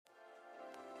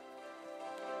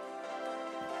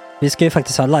Vi ska ju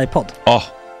faktiskt ha livepodd. Ja,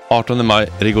 18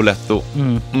 maj, Rigoletto.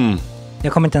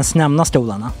 Jag kommer inte ens nämna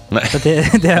stolarna. Nej. För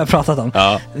det har jag pratat om.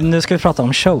 Ja. Nu ska vi prata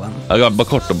om showen. Ja, bara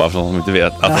kort då, bara för de som inte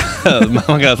vet.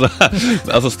 Man kan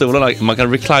alltså stolarna, man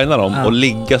kan reclina dem och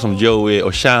ligga som Joey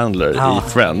och Chandler i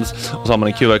Friends. Och så har man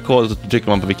en QR-kod och så trycker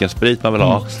man på vilken sprit man vill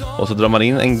ha. Och så drar man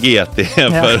in en GT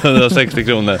för 160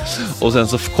 kronor. Och sen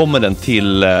så kommer den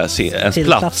till ens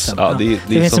plats. Ja, det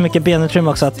finns så mycket benutrymme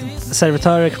också att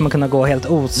servitörer kommer kunna gå helt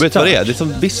ostört. Vet du vad det är? Det är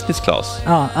som business class.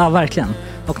 Ja, verkligen.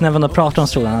 Och när man då pratar om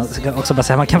stolarna så kan jag också bara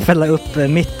säga att man kan fälla upp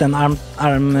mitten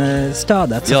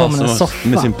armstödet så får man en soffa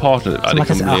med sin partner. Ja, det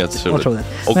kommer bli helt otroligt.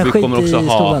 Och men vi kommer också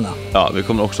stolarna. vi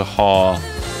kommer också ha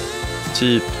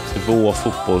typ 2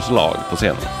 fotbollslag på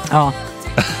scenen. Ja.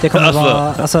 Det kommer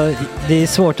vara, alltså det är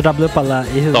svårt att rabbla upp alla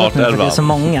i huvudet nu för det är så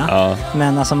många. Ja.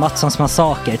 Men alltså Mattssons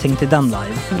massaker, tänk till den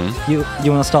live.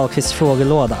 Jonas Dahlqvists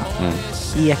frågelåda.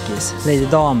 Ekis, Lady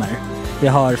Damer. Vi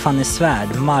har Fanny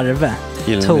Svärd, Marve,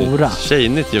 Tora.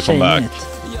 Tjejnytt gör comeback.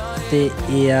 Det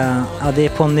är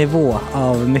på en nivå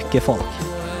av mycket folk.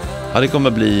 Ja, det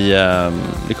kommer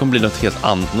bli något helt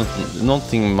annat.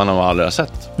 Någonting man har aldrig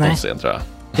sett på scen, tror jag.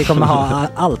 Vi kommer ha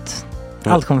allt.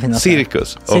 Allt kommer finnas.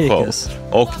 Cirkus.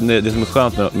 Och det som är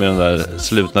skönt med de där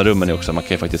slutna rummen är också att man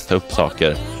kan ju faktiskt ta upp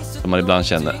saker som man ibland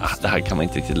känner det här kan man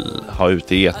inte riktigt ha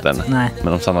ute i etern. Nej.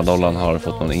 Men om Sanna Dollan har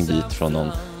fått någon invit från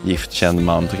någon giftkänd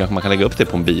man så kanske man kan lägga upp det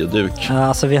på en bioduk. Ja,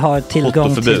 alltså vi har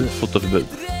tillgång till fotoförbud.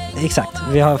 Exakt,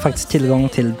 vi har faktiskt tillgång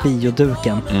till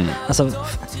bioduken. Alltså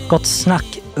gott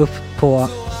snack upp på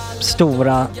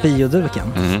stora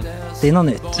bioduken. Det är något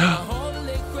nytt.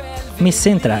 Missa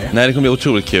inte det här. Nej, det kommer bli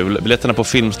otroligt kul. Biljetterna på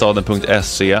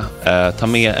filmstaden.se. Ta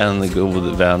med en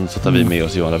god vän så tar vi med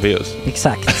oss Johan Rabaeus.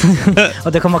 Exakt.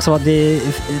 Och det kommer också vara det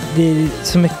är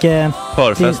så mycket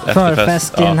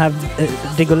förfest i den här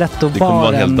Rigoletto-baren. Det kommer vara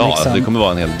en hel dag. Liksom. Det kommer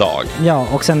vara en hel dag. Ja,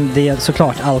 och sen det är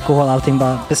såklart alkohol, allting.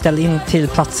 Bara beställ in till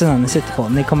platserna ni sitter på.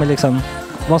 Ni kommer liksom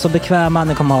vara så bekväma,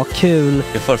 ni kommer ha kul.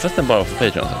 Är förfesten bara för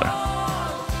Patreon eller?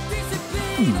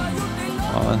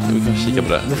 Ja, vi kan kika på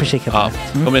det. Vi får kika på det.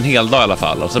 Det kommer en hel dag i alla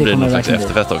fall. Och så blir det någon slags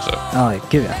efterfest också. Ja,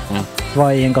 gud ja.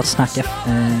 Vad är en gott snack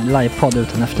livepodd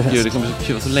utan efterfest? Gud, det kommer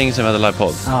bli så länge sedan vi hade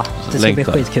livepodd. Ja, det ska bli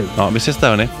skitkul. Ja, vi ses där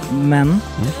hörni. Men,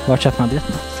 var köper man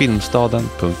biljetterna?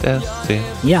 Filmstaden.se.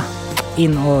 Ja,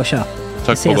 in och köp.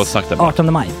 Tack på gott snack där.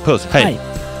 18 maj. Puss, hej.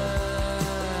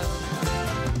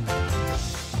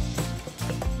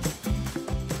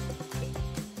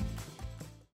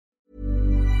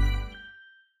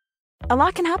 A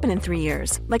lot can happen in 3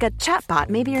 years, like a chatbot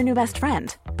may be your new best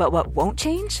friend. But what won't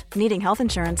change? Needing health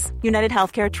insurance. United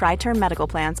Healthcare Tri-Term Medical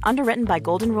Plans, underwritten by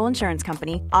Golden Rule Insurance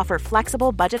Company, offer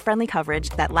flexible, budget-friendly coverage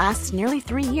that lasts nearly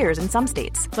 3 years in some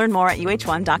states. Learn more at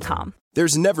uh1.com.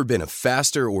 There's never been a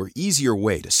faster or easier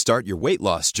way to start your weight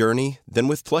loss journey than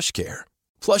with PlushCare.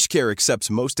 PlushCare accepts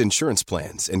most insurance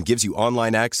plans and gives you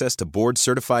online access to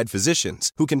board-certified physicians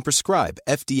who can prescribe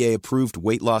FDA-approved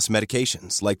weight loss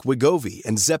medications like Wegovy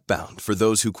and Zepbound for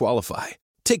those who qualify.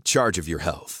 Take charge of your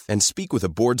health and speak with a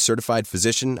board-certified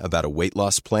physician about a weight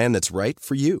loss plan that's right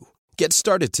for you. Get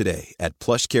started today at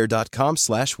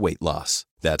plushcare.com/weightloss.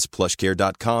 That's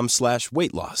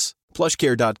plushcare.com/weightloss.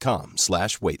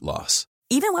 plushcare.com/weightloss.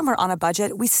 Even when we're on a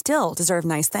budget, we still deserve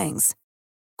nice things.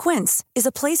 Quince is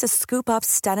a place to scoop up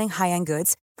stunning high-end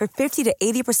goods for 50 to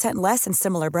 80% less than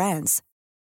similar brands.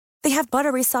 They have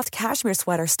buttery soft cashmere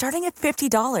sweaters starting at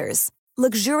 $50,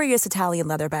 luxurious Italian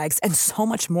leather bags, and so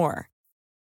much more.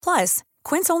 Plus,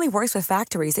 Quince only works with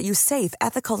factories that use safe,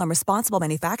 ethical, and responsible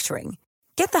manufacturing.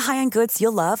 Get the high-end goods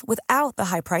you'll love without the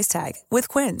high price tag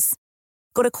with Quince.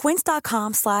 Go to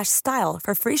quince.com/style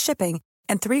for free shipping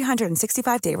and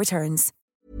 365-day returns.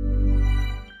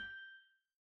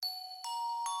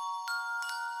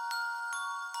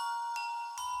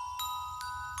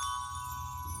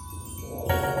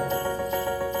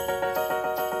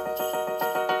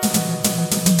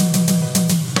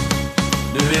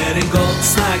 Gott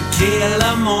snack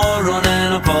hela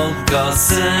morgonen och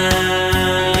podcasten.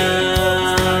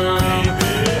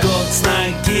 Gott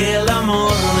snack hela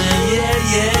morgonen,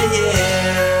 yeah, yeah,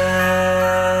 yeah.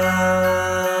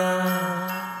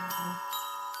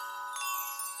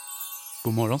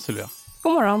 God morgon Sylvia.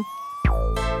 God morgon.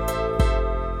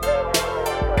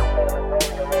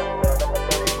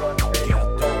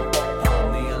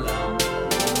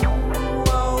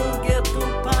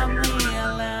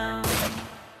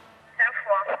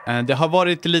 Det har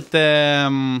varit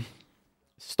lite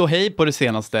ståhej på det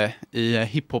senaste i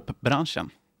hiphop-branschen.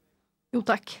 Jo,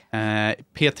 tack.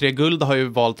 P3 Guld har ju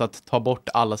valt att ta bort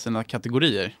alla sina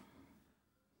kategorier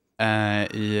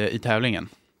i tävlingen.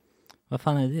 Vad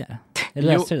fan är det? Jag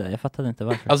läste det där, jag fattade inte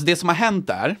varför. Alltså det som har hänt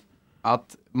är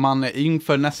att man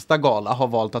inför nästa gala har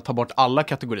valt att ta bort alla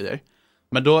kategorier.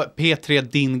 Men då P3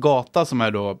 Din Gata, som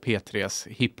är då P3s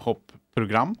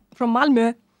hiphop-program. Från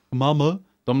Malmö.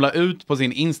 De la ut på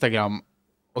sin Instagram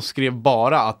och skrev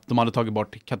bara att de hade tagit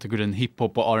bort kategorin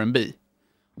hiphop och R&B.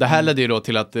 Det här ledde ju då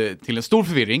till en stor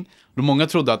förvirring. Då många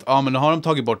trodde att men nu har de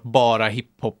tagit bort bara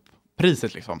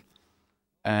hiphop-priset liksom.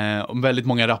 Och väldigt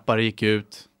många rappare gick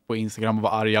ut på Instagram och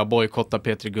var arga,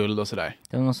 bojkottade P3 Guld och sådär.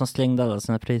 Det var någon som slängde alla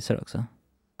sina priser också.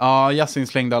 Ja, Yasin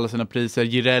slängde alla sina priser.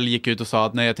 Jireel gick ut och sa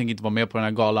att nej, jag tänker inte vara med på den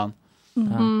här galan.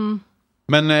 Mm.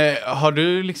 Men har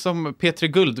du liksom P3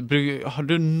 Guld, har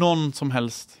du någon som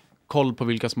helst koll på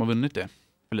vilka som har vunnit det,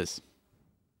 Felice?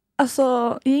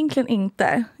 Alltså, egentligen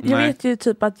inte. Jag vet ju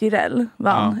typ att Jireel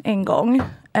vann en gång.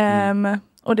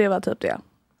 Och det var typ det.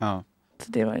 Ja.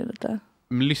 Så det var ju lite...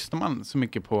 Men lyssnar man så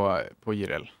mycket på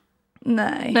Jireel?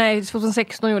 Nej,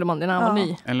 2016 gjorde man det när han var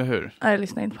ny. Eller hur? Jag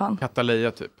lyssnar inte på han.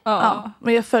 Kataleja typ. Ja,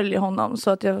 men jag följer honom så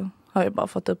att jag har ju bara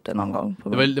fått upp det någon gång.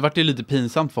 Det var ju lite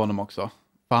pinsamt för honom också.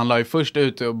 För han la ju först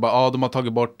ut och bara, de har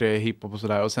tagit bort hiphop och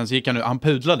sådär. Och sen så gick han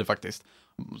pudlade faktiskt.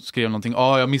 Skrev någonting,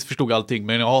 jag missförstod allting,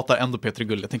 men jag hatar ändå P3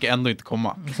 Guld. Jag tänker ändå inte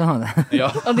komma.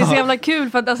 Ja. Och det är så jävla kul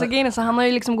för att alltså, så han har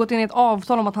ju liksom gått in i ett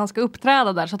avtal om att han ska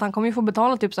uppträda där. Så att han kommer ju få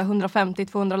betala typ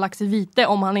 150-200 lax i vite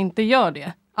om han inte gör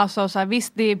det. Alltså så här,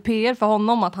 visst det är PR för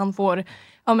honom att han får,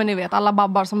 ja men ni vet, alla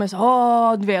babbar som är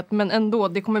så, du vet, men ändå,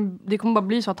 det kommer bara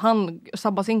bli så att han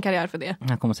sabbar sin karriär för det.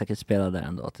 Han kommer säkert spela där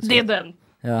ändå. Det är den.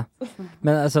 Ja.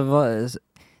 Men alltså,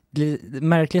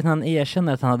 märkligt när han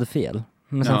erkänner att han hade fel.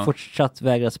 Men sen fortsatt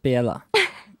vägrar spela.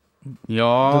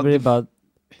 Ja. Då blir det bara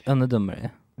ännu dummare.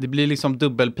 Det blir liksom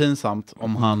dubbelpinsamt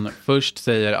om han först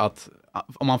säger att,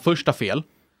 om han först har fel,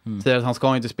 säger att han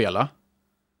ska inte spela.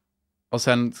 Och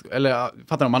sen, eller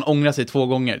fattar du, man ångrar sig 2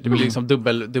 gånger. Det blir liksom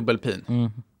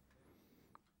dubbelpin.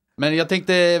 Men jag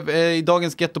tänkte i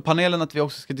dagens Ghetto-panelen att vi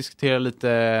också ska diskutera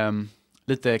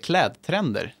lite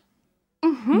klädtrender.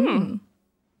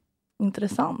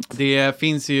 Intressant. Det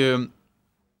finns ju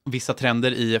vissa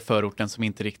trender i förorten som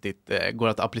inte riktigt går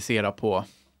att applicera på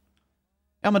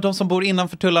men de som bor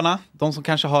innanför tullarna. De som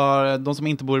kanske har, de som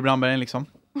inte bor i Brandbergen liksom.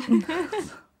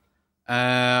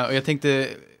 Och jag tänkte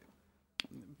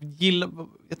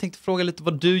fråga lite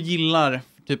vad du gillar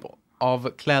typ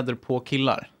av kläder på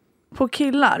killar. På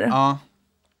killar? Ja.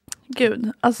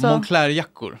 Gud, alltså...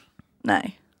 Moncler-jackor.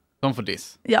 Nej. De får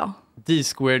diss. Ja.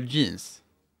 D-squared jeans.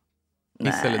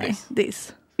 Diss eller diss?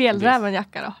 Diss.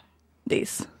 Fjällrävenjacka då?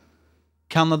 Diss.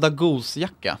 Canada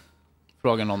Goose-jacka.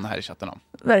 Frågar någon här i chatten om.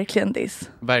 Verkligen diss.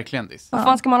 Verkligen diss. Vad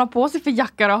fan ska man ha på sig för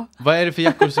jacka då? Vad är det för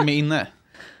jackor som är inne?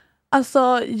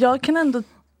 Alltså, jag kan ändå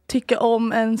tycka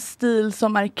om en stil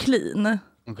som är clean.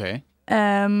 Okej.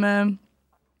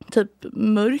 Typ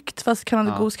mörkt, fast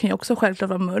Canada Goose kan ju också självklart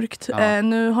vara mörkt.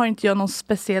 Nu har inte jag någon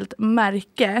speciellt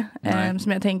märke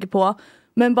som jag tänker på.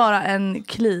 Men bara en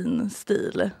clean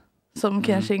stil som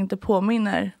kanske inte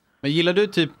påminner. Men gillar du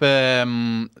typ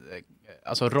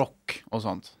alltså rock och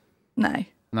sånt?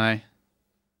 Nej.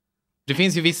 Det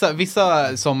finns ju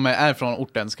vissa som är från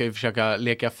orten ska ju försöka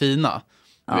leka fina.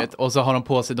 Du vet, och så har de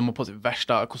på sig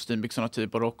värsta kostymbyxorna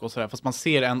typ och rock och sådär. Fast man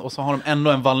ser och så har de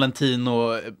ändå en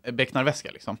Valentino becknarväska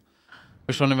liksom.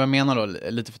 Förstår ni vad jag menar då?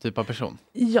 Lite för typ av person.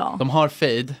 Ja. De har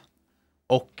fade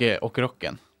och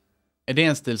rocken. Är det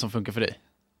en stil som funkar för dig?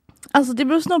 Alltså det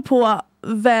beror nog på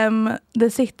vem det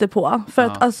sitter på. För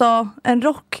att alltså en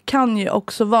rock kan ju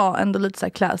också vara ändå lite så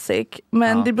här classic.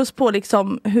 Men det beror på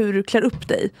liksom hur du klär upp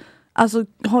dig. Alltså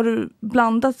har du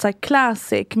blandat så här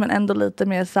classic men ändå lite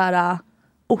mer så här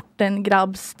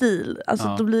ortengrabbstil.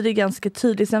 Alltså då blir det ganska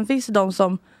tydligt. Sen finns det de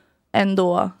som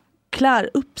ändå klär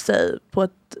upp sig på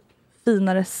ett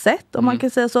finare sätt om man kan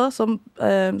säga så. Som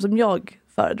jag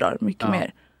föredrar mycket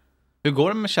mer. Hur går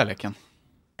det med kärleken?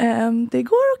 Det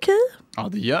går okej. Ja,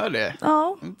 det gör det.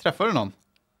 Ja. Träffar du någon?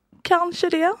 Kanske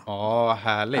det. Ja,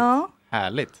 härligt. Ja.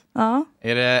 Härligt. Ja.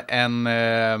 Är det en...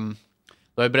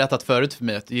 du har ju berättat förut för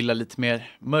mig att du gillar lite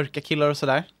mer mörka killar och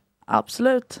sådär.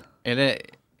 Absolut. Är det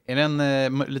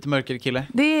en lite mörkare kille?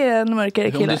 Det är en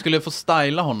mörkare kille. Om du skulle få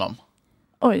styla honom.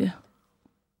 Oj.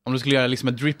 Om du skulle göra liksom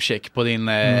en dripcheck på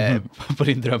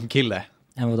din drömkille.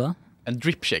 En vadå? En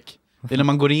dripcheck. Det är när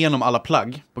man går igenom alla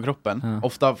plagg på kroppen.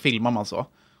 Ofta filmar man så.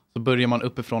 Så börjar man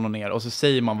uppifrån och ner. Och så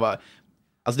säger man vad...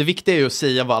 Alltså det viktiga är ju att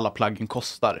säga vad alla plaggen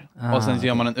kostar. Och sen så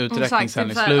gör man en uträkning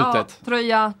sen i slutet.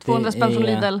 Tröja, 200 spänn från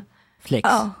Lidl. Flex.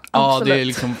 Ja, det är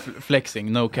liksom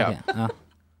flexing, no cap.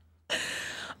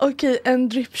 Okej, en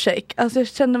dripshake. Alltså jag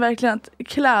känner verkligen att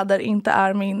kläder inte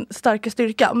är min starka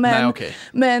styrka. Men,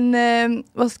 men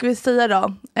vad ska vi säga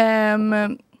då?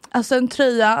 Alltså en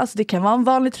tröja, alltså det kan vara en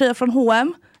vanlig tröja från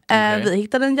H&M. Vi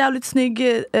hittade en jävligt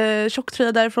snygg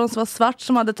tjocktröja därifrån som var svart,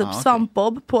 som hade typ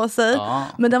svampbob på sig.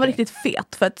 Men den var riktigt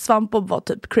fet, för att svampbob var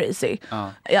typ crazy.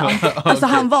 Alltså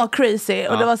han var crazy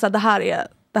och det var så här,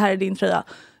 det här är din tröja.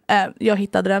 Jag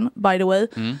hittade den, by the way.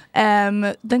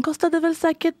 Den kostade väl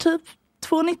säkert typ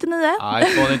 299. Ja,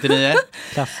 299.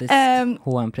 Klassiskt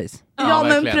H&M-pris. Ja,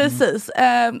 men precis.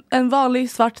 En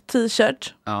vanlig svart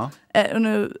t-shirt. Och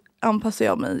nu anpassar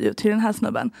jag mig ju till den här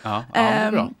snubben.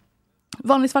 Bra.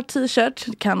 Vanlig svart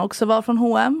t-shirt kan också vara från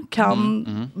H&M.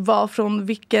 Kan vara från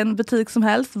vilken butik som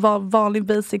helst. Var vanlig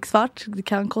basic svart. Det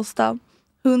kan kosta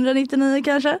 199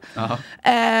 kanske.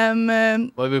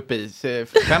 Vad är vi uppe i?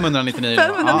 599?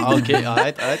 599.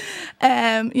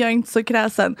 Jag är inte så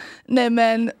kräsen. Nej,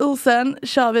 men och sen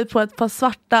kör vi på ett par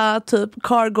svarta typ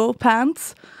cargo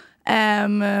pants.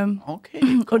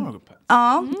 Cargo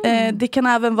pants. Det kan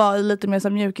även vara i lite mer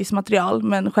som mjukismaterial,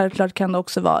 men självklart kan det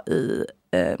också vara i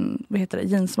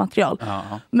jeansmaterial.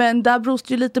 Men där beror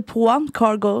det ju lite på.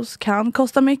 Cargos kan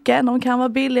kosta mycket, de kan vara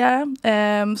billigare.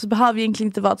 Så behöver egentligen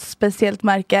inte vara ett speciellt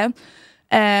märke.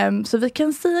 Så vi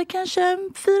kan säga kanske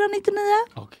 499.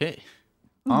 Okej.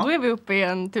 Då är vi uppe i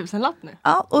en 1000-lapp nu.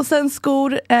 Ja, och sen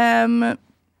skor.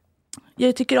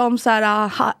 Jag tycker om så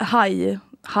här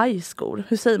high-skor.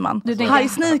 Hur säger man? High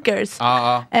sneakers.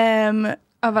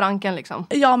 Över ankeln liksom.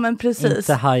 Ja, men precis.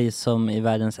 Inte haj som i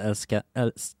världens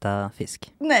äldsta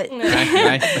fisk. Nej.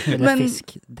 Eller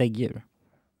fiskdäggdjur.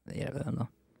 Det är det väl ändå.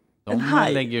 De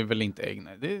lägger väl inte ägg?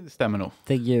 Nej, det stämmer nog.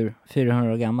 Däggdjur,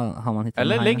 400 år gammal har man hittat.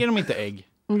 Eller lägger de inte ägg?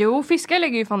 Jo, fiskar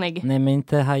lägger ju fan ägg. Nej, men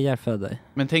inte hajar föder.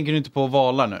 Men tänker du inte på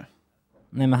valar nu?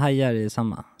 Nej, men hajar är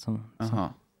samma. Som.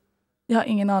 Jag har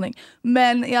ingen aning.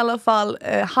 Men i alla fall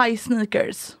high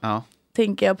sneakers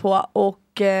tänker jag på.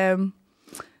 Och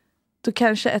då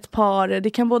kanske ett par, det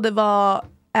kan både vara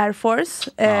Air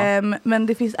Force, men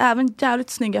det finns även jävligt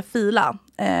snygga Fila.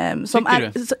 Som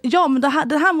är, ja, men den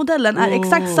här modellen är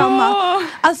exakt samma.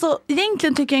 Alltså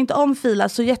egentligen tycker jag inte om Fila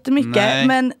så jättemycket.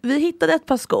 Men vi hittade ett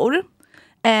par skor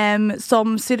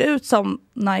som ser ut som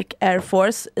Nike Air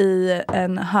Force i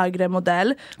en högre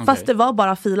modell. Fast det var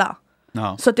bara Fila.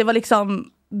 Så att det var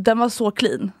liksom, den var så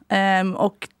clean.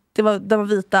 Och den var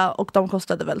vita och de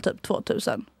kostade väl typ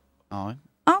 2000.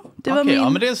 Ja, det var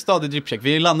men det är en stadig dripcheck.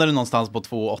 Vi landade någonstans på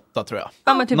 2,8 tror jag.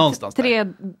 Ja, men typ någonstans 3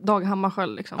 dag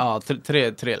Hammarskjöld liksom. Ja,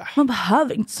 3. Man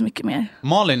behöver inte så mycket mer.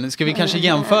 Malin, ska vi kanske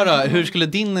jämföra? Hur skulle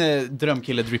din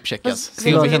drömkille dripcheckas?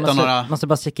 Se om vi hittar några... Måste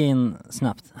bara sticka in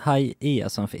snabbt. Haj är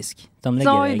som fisk. De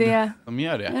lägger ägg. Det. De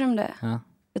gör det. Gör de det? Ja.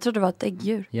 Jag trodde det var ett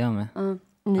äggdjur. Jag med.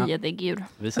 Nya däggdjur.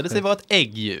 Visade sig vara ett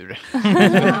äggdjur.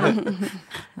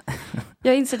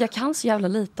 Jag inser att jag kan så jävla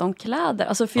lite om kläder.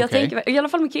 Alltså för jag tänker, i alla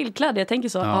fall med killkläder, jag tänker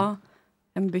så,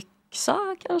 en byxa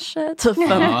kanske, typ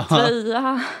en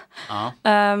tröja.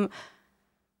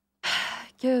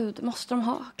 Gud, måste de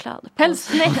ha kläder på?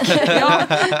 Helst nej. Ja,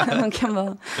 de kan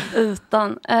vara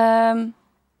utan.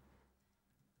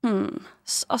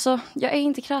 Alltså, jag är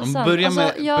inte kräsen. Om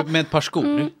börjar med ett par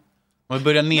skor. Om vi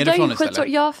börjar nerifrån istället.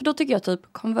 Ja, för då tycker jag typ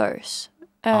Converse.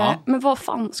 Men vad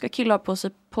fan ska killar på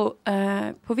sig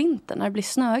på vintern när det blir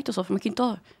snöigt och så? För man kan inte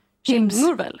ha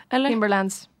kängor väl? Eller?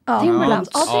 Timberlands. Timberlands.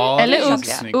 Eller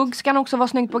Uggs. Uggs kan också vara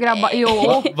snyggt på grabbar.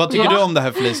 Jo. Vad tycker du om det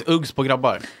här, Felice? Uggs på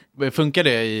grabbar? Funkar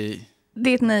det i... Det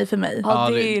är ett nej för mig. Ja,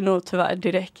 det är nog tyvärr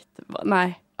direkt.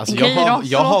 Nej. Alltså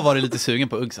jag har varit lite sugen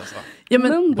på Uggs alltså. Ja,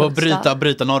 men på att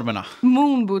bryta normerna.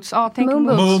 Moonboots, tänk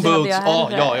Moonboots.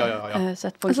 Ja.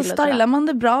 Alltså stylar man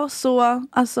det bra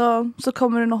så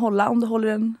kommer den att hålla om du håller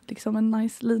en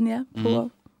nice linje på.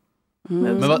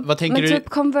 Men vad tänker du? Men typ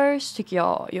Converse tycker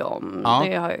jag om.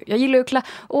 Jag gillar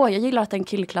jag gillar att en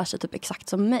kille klär sig typ exakt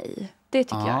som mig. Det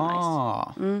tycker jag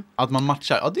är nice. Att man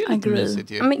matchar. Ja, det är lite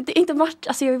mysigt ju. Men det är inte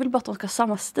alltså jag vill bara att de ska ha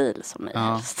samma stil som mig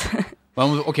helst.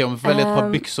 Okej, om vi får välja ett par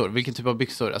byxor. Vilken typ av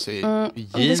byxor? Alltså jeans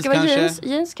det ska vara kanske?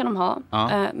 jeans kan de ha.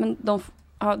 Men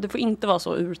det får inte vara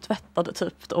så urtvättade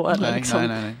typ då. Eller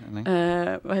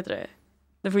Nej. Vad heter det?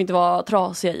 Det får inte vara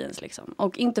trasiga jeans liksom.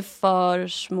 Och inte för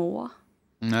små.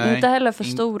 Nej. Inte heller för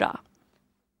stora.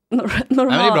 Normal. Nej, men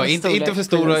det är bra. Inte för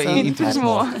stora, inte för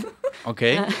små.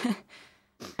 Okej.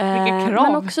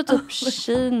 Men också typ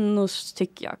chinos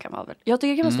tycker jag kan vara väl. Jag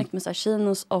tycker det kan vara snyggt med så här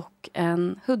chinos och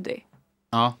en hoodie.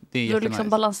 Ja, det är jättenice. Då liksom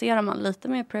balanserar man lite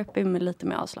mer preppy med lite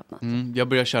mer avslappnat. Jag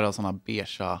börjar köra såna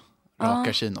beigea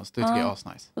raka chinos. Det tycker jag är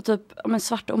asnice. Och typ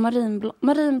svart och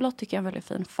marinblått tycker jag är en väldigt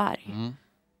fin färg.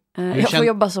 Jag får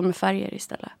jobba som med färger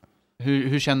istället.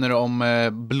 Hur känner du om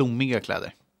blommiga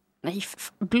kläder? Nej,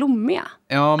 blommiga?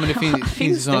 Ja, men det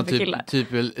finns sådana typ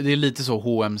det är lite så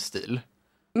H&M-stil.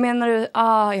 Menar du?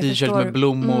 Jag T-shirt förstår. med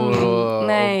blommor och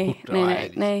Nej.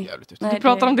 Du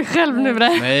pratar om dig själv nu, Bre.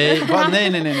 Nej.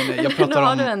 Jag pratar om...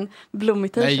 Har du en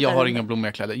blommig t-shirt? Nej, jag har inga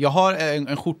blommiga kläder. Jag har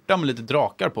en skjorta med lite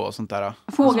drakar på och sånt där.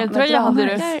 Fågeltröja hade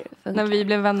du när vi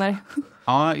blev vänner.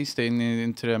 Ja, just det.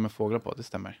 En tröja med fåglar på, det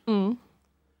stämmer.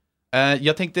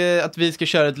 Jag tänkte att vi ska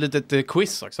köra ett litet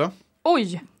quiz också.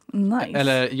 Oj! Nice.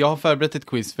 Eller jag har förberett ett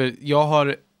quiz för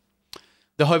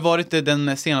det har ju varit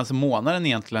den senaste månaden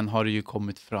egentligen har det ju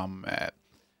kommit fram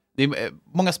det är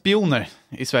många spioner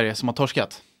i Sverige som har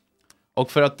torskat.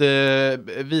 Och för att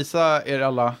visa er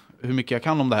alla hur mycket jag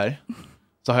kan om det här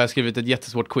så har jag skrivit ett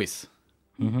jättesvårt quiz.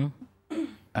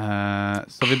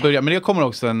 Så vi börjar, men det kommer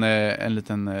också en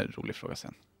liten rolig fråga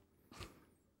sen.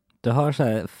 Du har så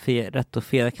här rätt och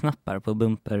fel knappar på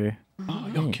bumper.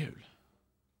 Ja, kul.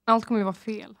 Allt kommer ju vara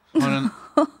fel.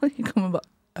 Jag kommer bara...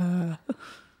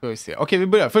 Ska vi se. Okej, vi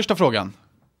börjar. Första frågan.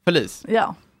 Felice.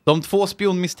 Ja. De 2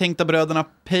 spionmisstänkta bröderna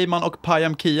Peyman och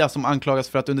Payam Kia som anklagas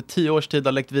för att under 10 års tid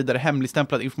ha läckt vidare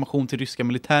hemligstämplad information till ryska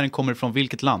militären kommer från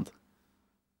vilket land?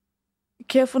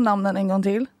 Kan jag få namnen en gång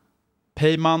till?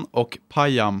 Peyman och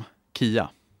Payam Kia.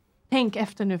 Tänk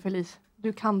efter nu, Felice.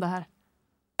 Du kan det här.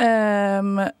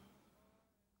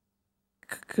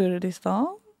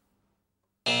 Kurdistan?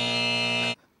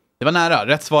 Det var nära.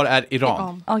 Rätt svar är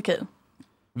Iran. Okej.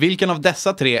 Vilken av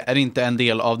dessa 3 är inte en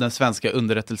del av den svenska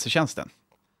underrättelsetjänsten?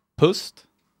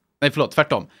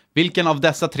 Tvärtom. Vilken av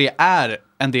dessa 3 är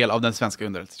en del av den svenska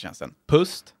underrättelsetjänsten?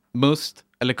 Pust, must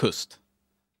eller kust?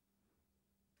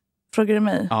 Frågar du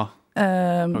mig? Ja,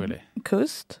 frågar dig.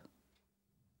 Kust?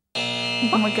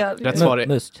 Oh my god.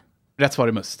 Must. Rätt svar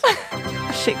är must.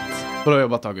 Shit. Bra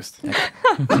jobbat, August.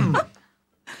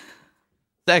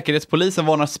 Säkerhetspolisen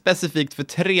varnar specifikt för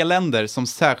 3 länder som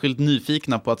särskilt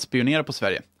nyfikna på att spionera på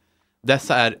Sverige.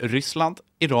 Dessa är Ryssland,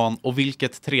 Iran och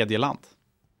vilket tredje land?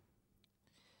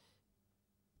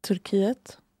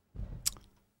 Turkiet.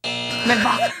 Men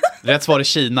va? Rätt svar är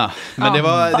Kina. Men det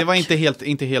var inte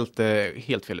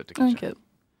helt fel ute kanske. Okay.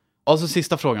 Och så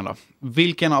sista frågan då.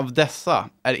 Vilken av dessa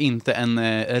är inte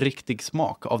en riktig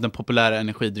smak av den populära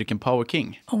energidrycken Power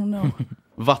King? Oh no.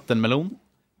 Vattenmelon,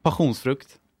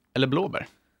 passionsfrukt eller blåbär?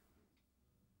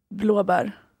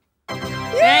 Blåbär.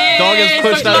 Dagens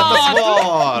första rätta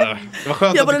svar! Det var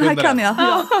skönt att du den här kunde kan jag.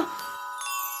 Ja.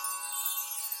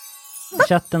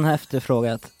 Chatten har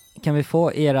efterfrågat. Kan vi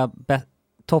få era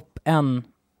topp 1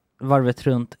 varvet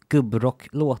runt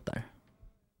gubbrocklåtar?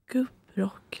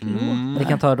 Gubbrocklåtar? Vi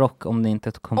kan ta rock om ni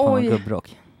inte kommer på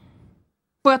gubbrock.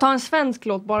 Får jag ta en svensk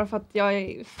låt bara för att jag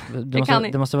är...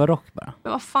 Det måste vara rock bara.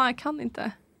 Men vad fan, jag kan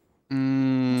inte.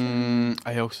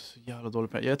 Jag är också så jävla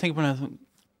dålig på det. Jag tänker på den här...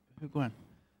 Hur går den?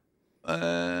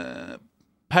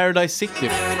 Paradise City.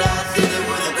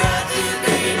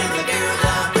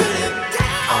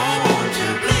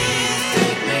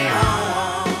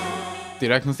 Det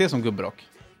räknas det som gubbrock?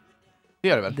 Det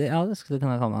gör det väl? Ja, det skulle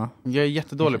kunna komma. Jag är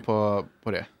jättedålig på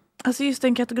det. Alltså just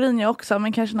den kategorin jag också,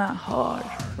 men kanske när har.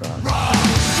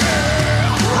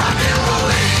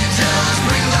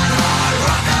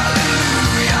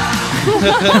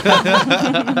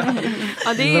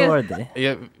 Ja, det är...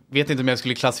 Jag vet inte om jag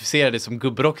skulle klassificera det som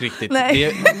gubbrock riktigt.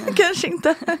 Nej, kanske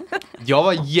inte. Jag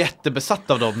var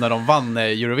jättebesatt av dem när de vann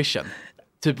Eurovision.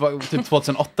 Typ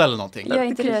 2008 eller någonting. Jag är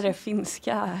inte det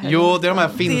finska. Jo, det är de här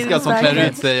finska som klär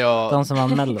ut sig. Och... De som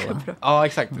vann Mello. Ja,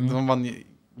 exakt. De vann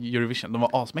Eurovision. De var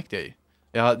asmäktiga ju.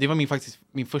 Det var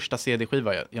min första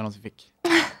CD-skiva jag någonsin fick.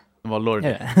 Det var Lord.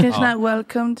 Kanske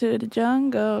Welcome to the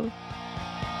Jungle.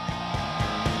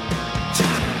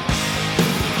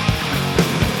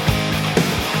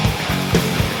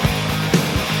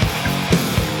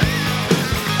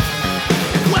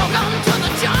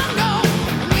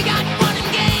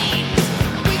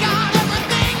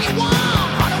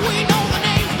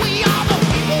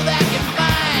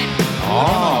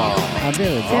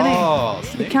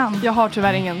 Du kan. Jag har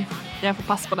tyvärr ingen. Jag får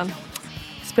pass på den.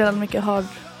 Spelade mycket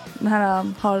den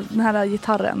här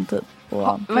gitarren typ.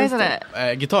 Vad heter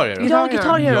det? Guitar Hero. Ja,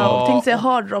 Guitar Hero. Ja. Tänkte säga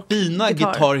hard rock. Fina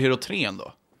Guitar Hero 3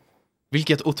 då.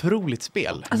 Vilket otroligt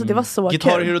spel. Alltså det var så kul.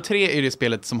 Guitar Hero 3 är det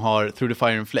spelet som har Through the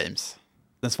Fire and Flames.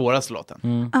 Den svåraste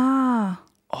låten.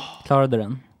 Klarade du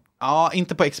den? Ja,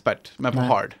 inte på expert, men på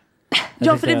hard.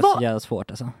 Ja, för det var så jävla svårt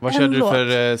alltså. Vad körde du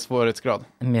för svårighetsgrad?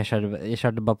 Jag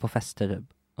körde bara på fester typ.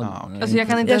 Alltså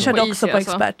jag körde också på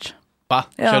expert. Va?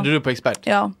 Ja. Körde du på expert?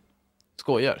 Ja.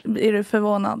 Skojar. Är du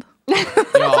förvånad?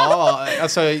 Ja,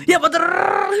 alltså... Jag bara...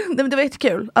 Det var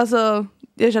jättekul. Alltså,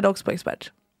 jag körde också på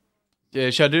expert.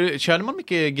 Körde man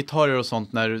mycket gitarrer och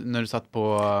sånt när du satt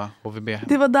på HVB?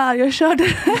 Det var där jag körde.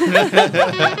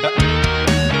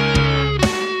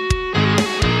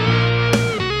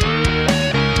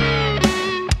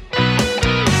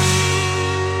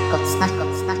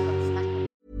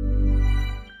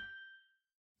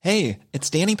 Hey, it's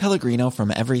Danny Pellegrino from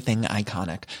Everything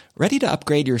Iconic. Ready to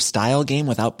upgrade your style game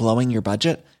without blowing your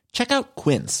budget? Check out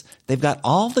Quince. They've got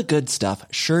all the good stuff,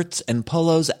 shirts and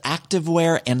polos,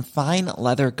 activewear, and fine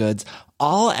leather goods,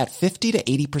 all at 50 to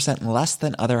 80% less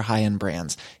than other high-end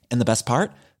brands. And the best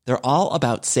part? They're all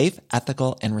about safe,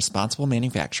 ethical, and responsible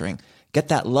manufacturing. Get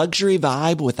that luxury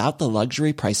vibe without the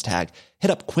luxury price tag.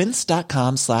 Hit up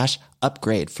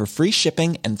quince.com/upgrade for free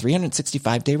shipping and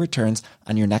 365-day returns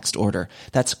on your next order.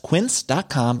 That's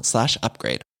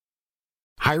quince.com/upgrade.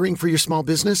 Hiring for your small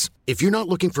business? If you're not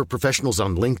looking for professionals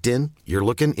on LinkedIn, you're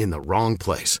looking in the wrong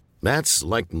place. That's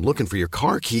like looking for your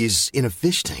car keys in a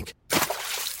fish tank.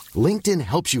 LinkedIn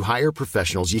helps you hire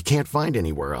professionals you can't find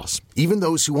anywhere else, even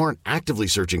those who aren't actively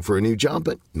searching for a new job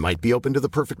but might be open to the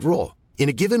perfect role. In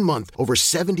a given month, over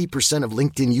 70% of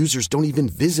LinkedIn users don't even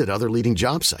visit other leading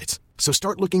job sites. So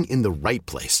start looking in the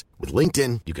right place. With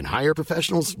LinkedIn, you can hire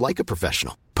professionals like a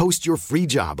professional. Post your free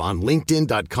job on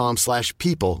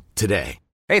linkedin.com/people today.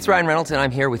 Hey, it's Ryan Reynolds, and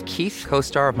I'm here with Keith,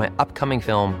 co-star of my upcoming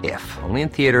film, If, only in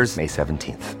theaters May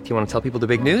 17th. Do you want to tell people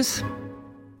the big news?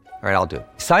 All right, I'll do it.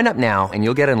 Sign up now and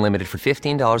you'll get unlimited for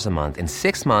 $15 a month and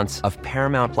 6 months of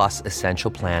Paramount Plus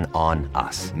Essential Plan on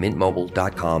us.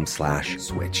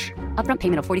 MintMobile.com/switch. Upfront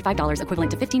payment of $45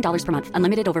 equivalent to $15 per month.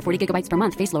 Unlimited over 40 gigabytes per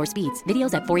month. Face lower speeds.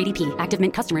 Videos at 480p. Active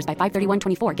Mint customers by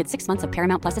 531.24 get 6 months of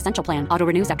Paramount Plus Essential Plan. Auto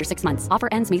renews after 6 months. Offer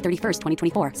ends May 31st,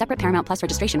 2024. Separate Paramount Plus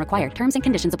registration required. Terms and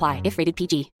conditions apply if rated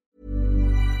PG.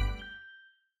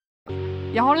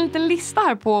 Jag har en liten lista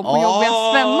här på jobbiga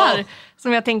svennar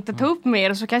som jag tänkte ta upp med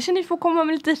er. Så kanske ni får komma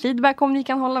med lite feedback om ni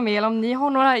kan hålla med. Eller om ni har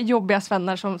några jobbiga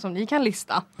svennar som ni kan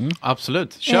lista.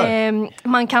 Absolut, kör.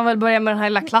 Man kan väl börja med den här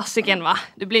lilla klassikern, va?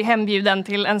 Du blir hembjuden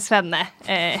till en svenne.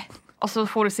 Och så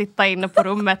får du sitta inne på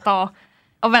rummet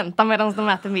och vänta medan de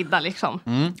äter middag liksom.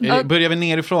 Börjar vi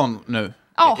nerifrån nu?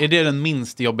 Ja. Är det den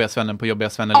minst jobbiga svennen på jobbiga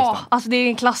svennlistan? Ja, alltså det är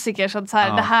en klassiker. Så att så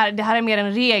här, det här är mer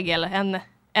en regel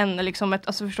än liksom ett,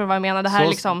 alltså förstår du vad jag menar? Det här så är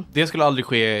liksom... Det skulle aldrig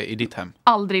ske i ditt hem?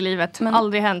 Aldrig i livet, men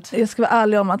aldrig hänt. Jag ska vara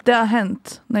ärlig om att det har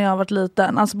hänt när jag har varit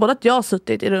liten. Alltså både att jag har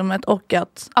suttit i rummet och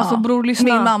att bror,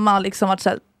 lyssna. Min mamma liksom varit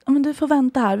såhär, men du får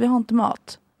vänta här, vi har inte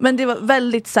mat. Men det var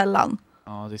väldigt sällan.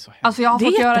 Ja, det är så hemskt. Alltså jag har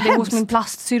fått göra det hos min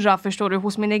plastsyrra, förstår du?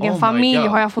 Hos min egen familj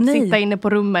har jag fått sitta inne på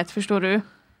rummet, förstår du?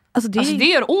 Alltså det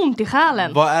gör ont i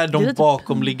själen. Vad är de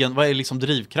bakomliggande, vad är liksom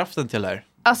drivkraften till det här?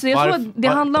 Alltså jag tror att det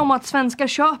handlar om att svenskar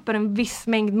köper en viss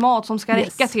mängd mat som ska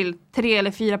räcka till 3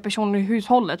 eller 4 personer i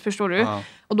hushållet, förstår du?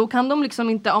 Och då kan de liksom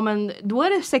inte, men då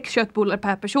är det 6 köttbullar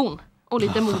per person. Och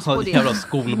lite mos på det. Jävla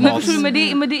skolmat. Men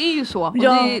det är ju så. Och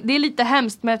det är lite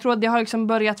hemskt, men jag tror att det har liksom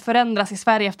börjat förändras i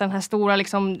Sverige efter den här stora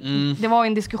liksom, det var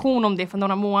en diskussion om det för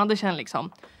några månader sedan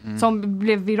liksom. Som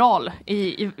blev viral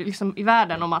i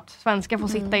världen om att svenskar får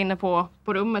sitta inne på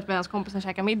rummet medan kompisen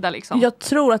käkar middag liksom. Jag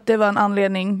tror att det var en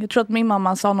anledning. Jag tror att min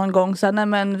mamma sa någon gång så här, nej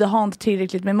men vi har inte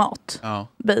tillräckligt med mat.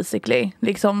 Basically.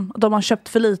 Liksom, de har köpt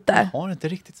för lite. Jag har inte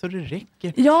riktigt så det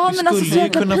räcker. Ja, men alltså så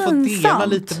jäkla kunna pinsamt. få dela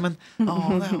lite, men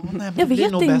nej, jag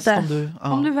vet inte.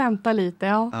 Om du väntar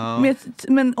lite,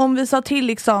 Men om vi sa till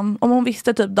liksom, om hon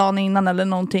visste typ dagen innan eller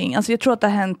någonting. Alltså jag tror att det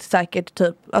har hänt säkert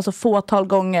typ, alltså fåtal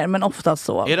gånger, men ofta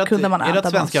så kunde man äta. Är det att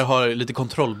svenskar har lite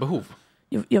kontrollbehov?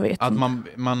 Jag vet att man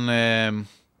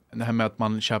det här med att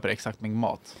man köper exakt mängd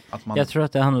mat. Att man... Jag tror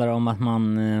att det handlar om att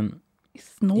man...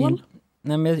 snål?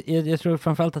 Nej, men jag tror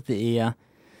framförallt att det är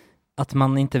att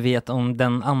man inte vet om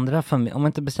den andra familjen, om man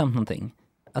inte bestämt någonting.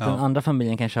 Att den andra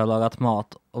familjen kanske har lagat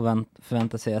mat och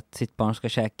förväntar sig att sitt barn ska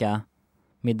käka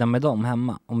middag med dem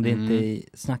hemma. Om det inte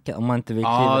snackar, om man inte vill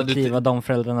kliva de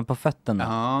föräldrarna på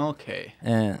fötterna. Okej.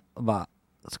 Och bara,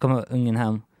 så kommer ungen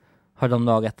hem, har de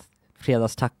lagat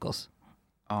fredagstacos.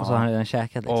 Och så har han redan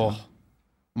käkat liksom.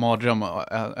 Mardröm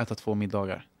att äta 2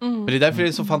 middagar. Men det är därför det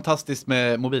är så fantastiskt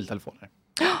med mobiltelefoner.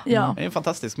 Ja. Det är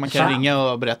fantastiskt. Man kan ringa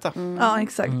och berätta. Ja,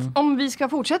 exakt. Om vi ska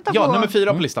fortsätta på... Ja, nummer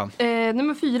 4 på listan.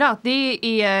 Nummer 4,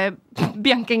 det är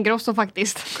Bianca Ingrosso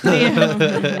faktiskt. Det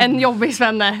är en jobbig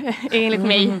svenne, enligt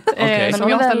mig. Som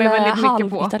jag ställer väldigt mycket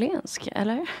på. Italiensk,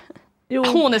 eller? Jo,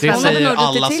 hon är svennar. Det säger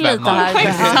alla svennar.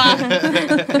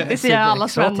 Det säger alla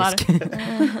svennar.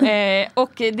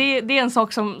 Och det är en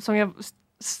sak som jag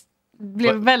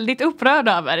blev väldigt upprörd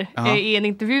över i en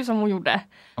intervju som hon gjorde.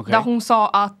 Där hon sa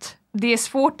att det är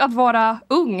svårt att vara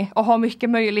ung och ha mycket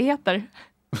möjligheter.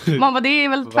 Man bara, det är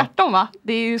väl tvärtom, va?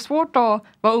 Det är ju svårt att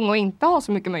vara ung och inte ha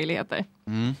så mycket möjligheter.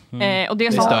 Och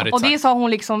det sa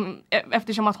hon liksom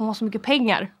eftersom att hon har så mycket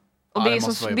pengar. Och det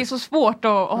är så svårt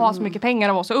att ha så mycket pengar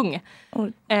och vara så ung.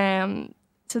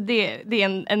 Så det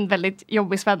är en väldigt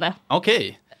jobbig svenne.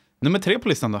 Okej. Nummer 3 på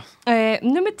listan då?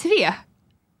 Nummer 3.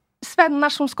 Svennar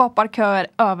som skapar köer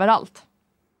överallt.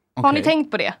 Har ni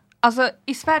tänkt på det? Alltså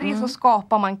i Sverige så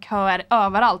skapar man köer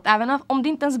överallt. Även om det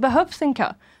inte ens behövs en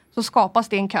kö så skapas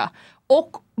det en kö.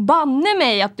 Och banne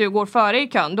mig att du går före i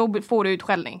kön, då får du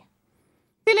utskällning.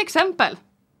 Till exempel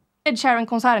Ed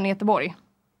Sheeran-konserten i Göteborg.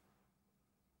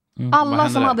 Alla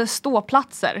som hade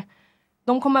ståplatser,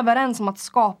 de kom överens om att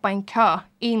skapa en kö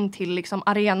in till liksom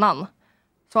arenan.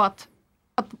 Så att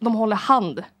de håller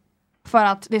hand. För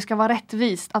att det ska vara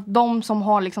rättvist. Att de som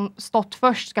har liksom stått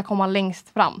först ska komma längst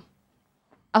fram.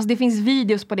 Alltså det finns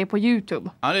videos på det på YouTube.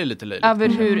 Ja, det är lite löjligt. Över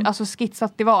hur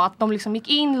skitsat det var. Att de liksom gick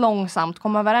in långsamt.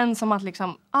 Kom överens om att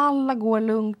liksom alla går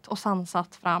lugnt och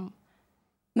sansat fram.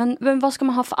 Men vad ska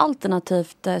man ha för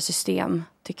alternativt system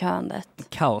till köandet?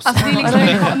 Kaos. Alltså det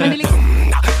är liksom...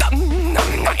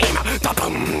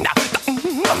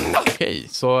 Okej,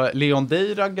 så Leon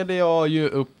Day raggade jag ju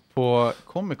upp på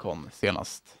Comic Con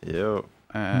senast. Jo.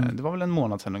 Det var väl en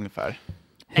månad sedan ungefär.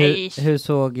 Hur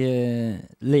såg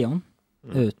Leon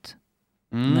ut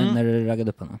när du raggade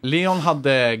upp honom? Leon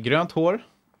hade grönt hår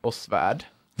och svärd.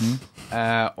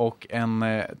 Och en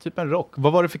rock.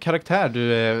 Vad var det för karaktär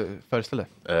du föreställde?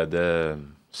 Det är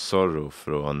Zorro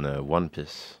från One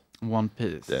Piece. One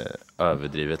Piece. Det är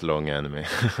överdrivet lång anime.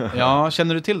 Ja,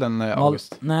 känner du till den,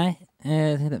 August? Nej,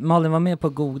 Malin var med på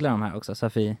att googla de här också,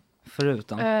 Sofie.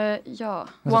 Förutom. Ja.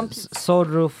 One Piece.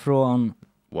 Zorro från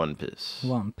One Piece.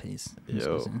 One Piece.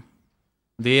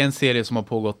 Det är en serie som har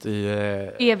pågått i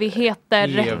evigheter.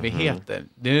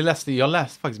 Jag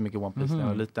läste faktiskt mycket One Piece när jag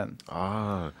var liten.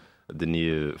 Den är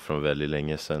ju från väldigt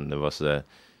länge sedan. Det var så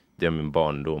det är min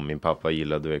barndom. Min pappa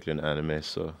gillade verkligen anime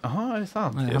så. Jaha, är det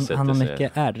sant? Han har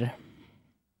mycket R.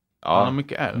 Ja, han har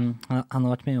mycket R. Han har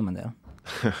varit med om en del.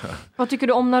 Vad tycker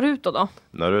du om Naruto då?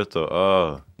 Naruto,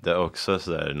 det är också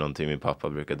så där någonting min pappa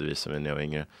brukade visa mig när jag var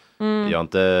yngre. Jag har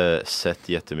inte sett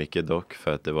jättemycket dock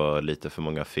för att det var lite för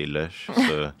många fillers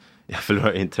så jag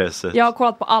förlorar intresset. Jag har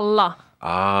kollat på alla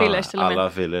fillers till och med. Alla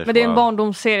fillers. Men det är en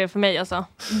barndomsserie för mig alltså.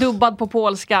 Dubbad på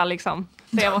polska liksom.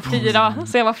 Så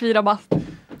jag var 4 bast.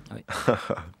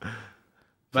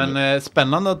 Men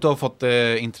spännande att du har fått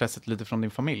intresset lite från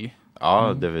din familj.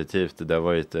 Ja, definitivt. Det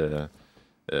var ju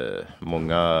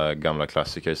många gamla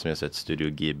klassiker som jag sett. Studio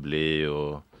Ghibli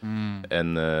och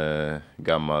en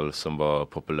gammal som var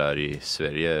populär i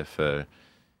Sverige för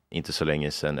inte så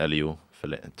länge sedan. Eller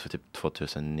för typ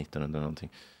 2019 eller någonting.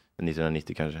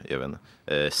 1990 kanske, jag vet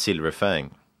inte. Silverfang.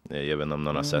 Jag vet inte om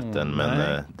någon har sett den,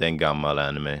 men det är en gammal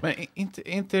anime. Men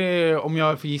inte om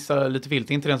jag får gissa lite vilt,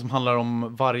 inte den som handlar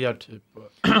om vargar typ,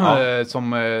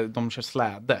 som de kör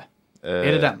släde.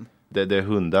 Är det den? Det är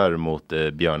hundar mot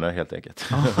björnar helt enkelt.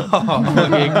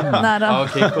 Nära.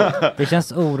 Cool. Det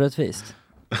känns orättvist.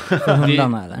 För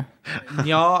hundarna eller?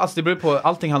 Ja, alltså det beror på,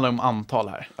 allting handlar om antal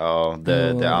här. Ja, det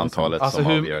är antalet alltså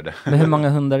som avgör det. Men hur många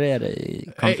hundar är det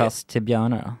i kontrast till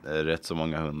björnar då? Det är rätt så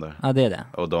många hundar. Ja, det är det.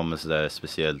 Och de är sådär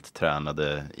speciellt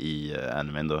tränade i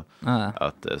animen då.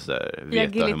 Att sådär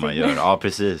veta hur man gör. Ja,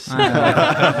 precis.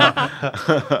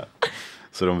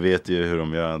 Så de vet ju hur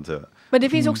de gör antar jag. Men det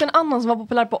finns också en annan som var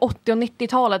populär på 80- och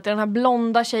 90-talet. Den här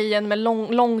blonda tjejen med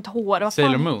långt hår.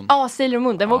 Sailor Moon. Ja, Sailor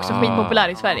Moon. Den var också skitpopulär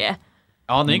i Sverige.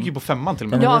 Ja, den gick ju på 5 till och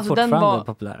med. Den är väl fortfarande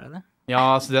populär, eller? Ja,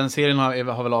 alltså den serien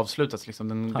har väl avslutats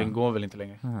liksom. Den går väl inte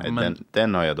längre.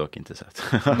 Den har jag dock inte sett.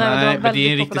 Nej, men det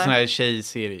är en riktig sån här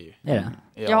tjejserie. Är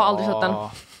det? Jag har aldrig sett den.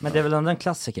 Men det är väl ändå en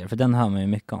klassiker, för den hör man ju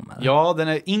mycket om. Eller? Ja, den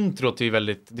är introt är ju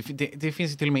väldigt... Det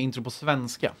finns ju till och med intro på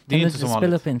svenska. Det är ju inte som vanligt.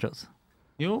 Spela upp intros.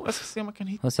 Jo, jag ska se om man kan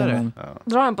hitta det.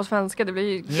 Dra den på svenska, det blir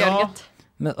ju görget.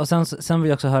 Men, och sen vill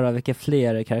jag också höra vilka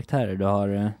fler karaktärer du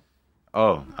har...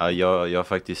 Jag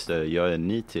faktiskt, jag är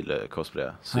ny till cosplay.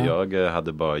 Så jag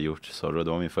hade bara gjort Zorro,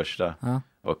 det var min första.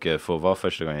 Och för att vara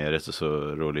första gången, jag är rätt så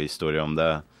rolig historia om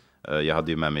det. Jag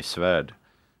hade ju med mig svärd.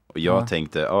 Och jag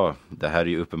tänkte, det här är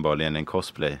ju uppenbarligen en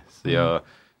cosplay. Så jag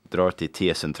drar till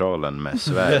T-centralen med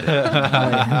svärd.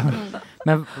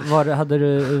 Men hade du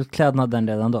utklädnaden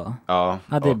redan då? Ja,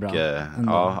 det är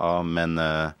bra. Men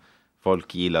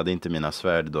folk gillade inte mina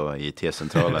svärd då i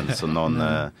T-centralen. Så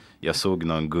jag såg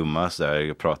någon gumma så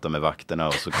där prata med vakterna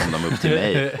och så kom de upp till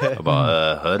mig och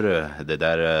bara, hörru, det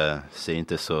där ser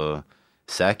inte så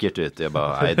säkert ut. Jag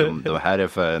bara, nej, de här är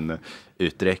för en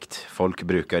utdräkt. Folk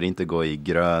brukar inte gå i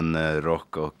grön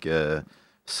rock och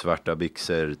svarta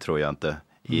byxor, tror jag inte,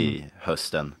 i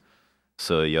hösten.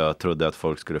 Så jag trodde att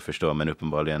folk skulle förstå, men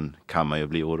uppenbarligen kan man ju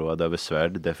bli oroad över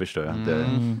svärd, det förstår jag.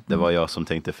 Det var jag som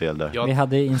tänkte fel där. Vi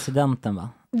hade incidenten va?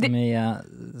 Med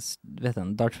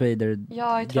Darth Vader.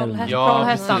 Ja, i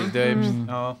Trollhättan.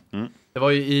 Det var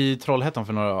ju i Trollhättan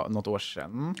för något år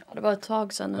sedan. Ja, det var ett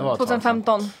tag sedan.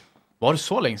 2015. Var det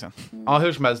så länge sedan? Ja,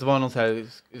 hur som helst, det var någon så här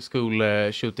school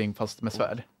shooting fast med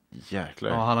svärd. Jäklar.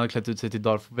 Ja, han har klätt ut sig till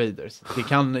Darth Vader.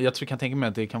 Jag kan tänka mig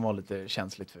att det kan vara lite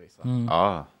känsligt för vissa.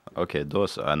 Ja, okej, då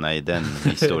så. Nej, den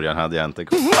historien hade jag inte.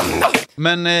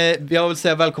 Men jag vill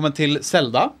säga välkommen till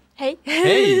Zelda. Hej.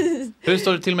 Hej. Hur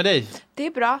står det till med dig? Det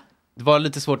är bra. Det var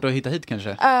lite svårt att hitta hit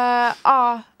kanske?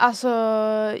 Ja, alltså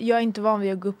jag är inte van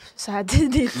vid att gå upp så här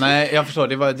tidigt. Nej, jag förstår.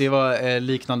 Det var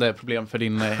liknande problem för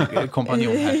din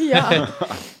kompanjon här. Ja.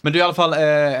 Men du är i alla fall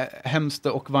hemskt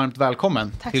och varmt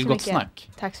välkommen till Gott Snack.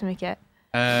 Tack så mycket.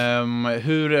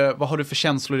 Vad har du för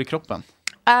känslor i kroppen?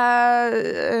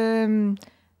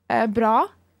 Bra.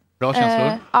 Bra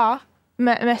känslor? Ja,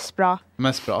 mest bra.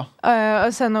 Mest bra.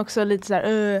 Och sen också lite så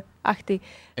här aktig.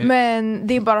 Men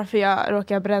det är bara för jag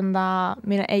råkar bränna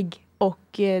mina ägg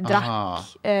och drack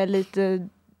lite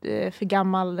för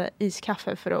gammal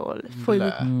iskaffe för att få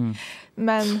ihop.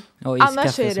 Men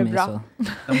annars är det bra.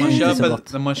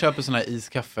 När man köper sån här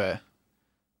iskaffe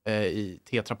i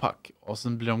tetrapack och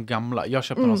sen blir de gamla. Jag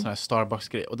köpte någon sån här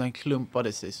Starbucks-grej och den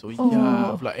klumpade sig så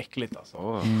jävla äckligt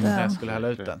alltså. När jag skulle hälla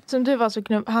ut den. Som du var så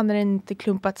hade den inte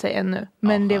klumpat sig ännu.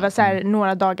 Men det var så här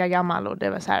några dagar gammal och det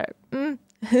var så här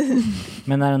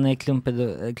Men när den är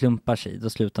klumpar sig, då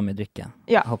slutar man dricka.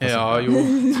 Ja,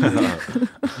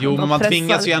 jo, men man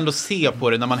tvingas ju ändå se på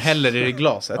det när man häller i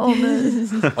glaset.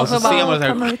 Och så ser man det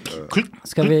här.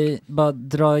 Ska vi bara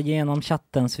dra igenom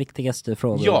chattens viktigaste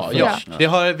frågor? Ja. Vi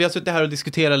har suttit här och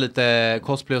diskuterat lite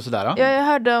cosplay och sådär. Ja, jag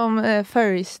hörde om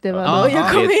furries, det var då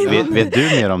jag kom in. Vet du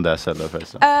mer om det, Zelda?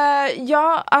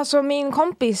 Ja, alltså min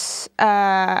kompis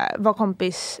var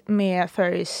kompis med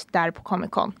furries där på Comic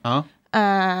Con.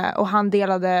 Och han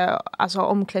delade alltså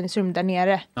omklädningsrum där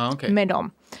nere med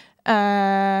dem.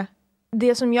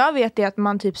 Det som jag vet är att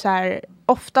man typ så här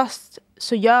oftast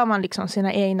så gör man liksom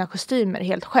sina egna kostymer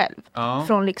helt själv.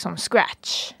 Från liksom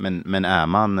scratch. Men är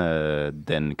man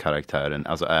den karaktären?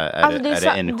 Alltså är det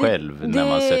en själv när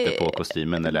man sätter på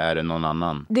kostymen eller är det någon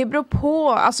annan? Det beror på.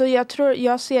 Alltså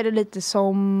jag ser det lite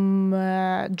som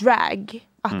drag.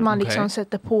 Att man liksom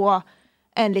sätter på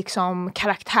en liksom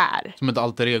karaktär. Som ett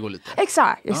alter ego lite.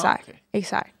 Exakt.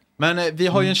 Men vi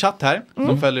har ju en chatt här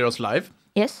som följer oss live.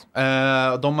 Yes.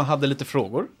 De hade lite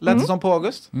frågor. Lät det som på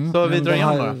August. Så vi drar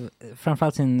igenom några.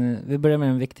 Framförallt vi börjar med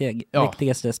den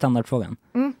viktigaste standardfrågan.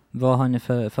 Vad har ni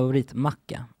för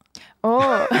favoritmacka?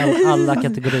 Alla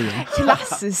kategorier.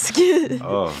 Klassisk.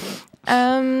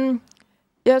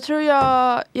 Jag tror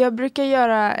jag brukar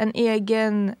göra en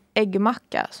egen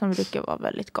äggmacka som brukar vara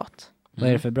väldigt gott. Vad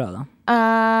är det för bröd då?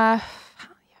 Jag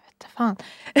vet inte fan.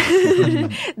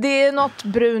 Det är något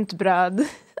brunt bröd.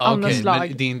 Okej,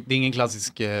 men det är ingen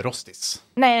klassisk rostis?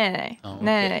 Nej.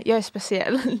 Nej, jag är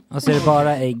speciell. Och så är det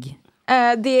bara ägg?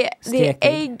 Det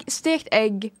är stekt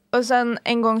ägg. Och sen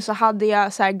en gång så hade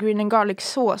jag så här green and garlic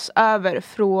sås över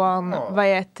från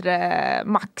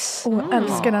Max.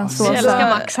 Älskar den såsen. Jag älskar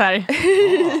Max här.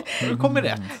 Nu kommer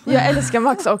det. Jag älskar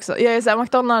Max också. Jag är så här,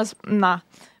 McDonald's,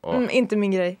 inte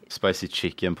min grej. Spicy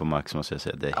chicken på Max måste jag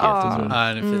säga. Det är helt otroligt. Det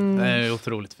är fint. Det är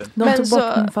otroligt fint. De tog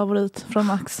bort min favorit från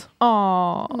Max.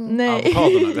 Nej.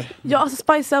 Avokadon eller? Ja, alltså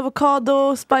spicy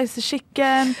avokado, spicy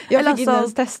chicken. Jag fick inte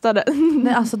ens testa det.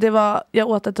 Nej, alltså jag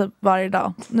åt det typ varje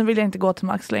dag. Nu vill jag inte gå till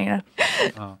Max längre.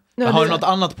 Har du något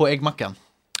annat på äggmackan?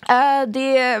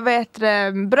 Det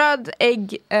är bröd,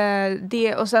 ägg,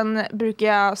 och sen brukar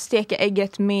jag steka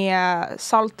ägget med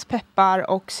salt, peppar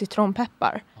och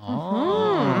citronpeppar.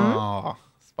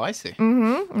 Spicy.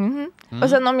 Och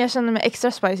sen om jag känner mig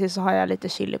extra spicy så har jag lite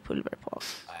chilipulver på.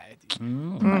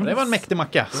 Det var en mäktig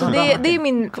macka. Så det är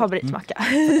min favoritmacka.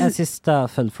 En sista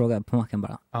följdfråga på mackan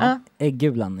bara.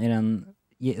 Äggulan, är den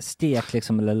stek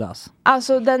liksom eller lös?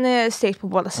 Alltså den är stekt på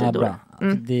båda sidor.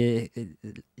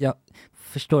 Jag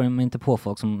förstår mig inte på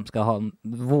folk som ska ha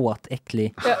våt,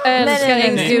 äcklig... Jag älskar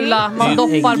äggula. Man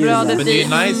doppar brödet men det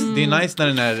är nice när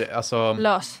den är alltså...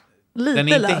 lös.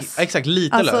 Lite lös. Exakt,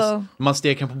 lite lös. Man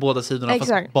steker den på båda sidorna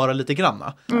fast bara lite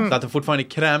granna. Så att det fortfarande är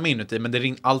kräm inuti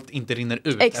men allt inte rinner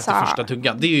ut efter första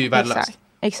tuggan. Det är ju värdelöst.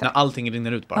 När allting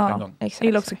rinner ut bara på en gång. Jag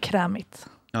gillar också krämigt.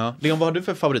 Leon, vad har du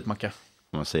för favoritmacka?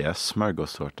 Man säger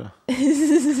smörgåstårta.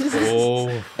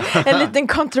 En liten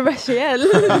kontroversiell.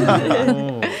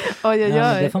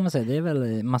 Det får man säga, det är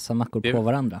väl massa mackor på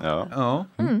varandra.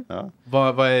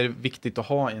 Vad är viktigt att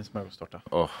ha i en smörgåstårta?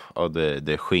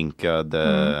 Det är skinka,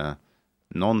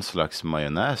 någon slags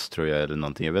majonnäs tror jag eller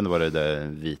någonting. Jag vet inte vad det där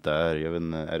vita är.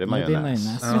 Är det majonnäs? Det är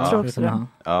majonnäs. Jag tror också det.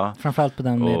 Framförallt på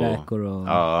den med räkor och...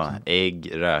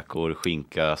 ägg, räkor,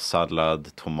 skinka,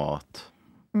 sallad, tomat.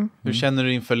 Hur känner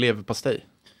du inför leverpastej?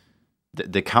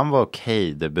 Det kan vara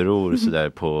okej. Det beror sådär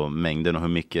på mängden och hur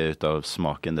mycket av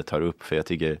smaken det tar upp. För jag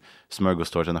tycker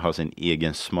smörgåstårtan har sin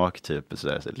egen smak typ.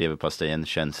 Leverpastejen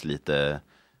känns lite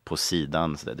på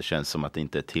sidan. Så det känns som att det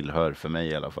inte tillhör för mig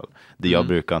i alla fall. Jag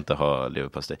brukar inte ha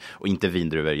leverpastej. Och inte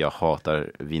vindruvor. Jag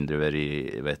hatar vindruvor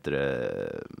i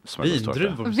smörgåstårta.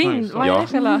 Vindruvor? Vad är det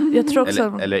för? Jag tror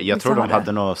också... Eller jag tror de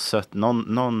hade något sött...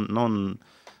 Någon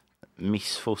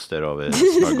missfoster av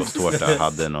smörgåstårta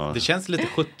hade något... Det känns lite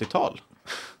 70-tal.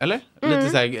 Eller? Lite,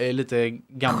 så här, lite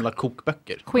gamla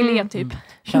kokböcker. Gelé typ.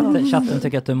 Chatten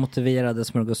tycker att du motiverade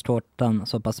smörgåstårtan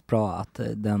så pass bra att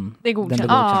den... Det är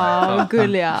godkänt.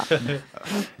 Gulliga.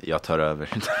 Jag tar över.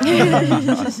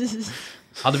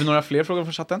 Hade vi några fler frågor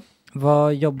från chatten?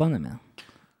 Vad jobbar ni med?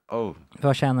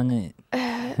 Vad tjänar ni?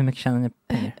 Hur mycket tjänar ni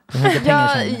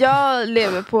pengar? Jag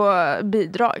lever på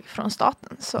bidrag från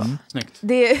staten. Så. Snyggt.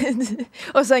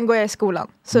 Och sen går jag i skolan.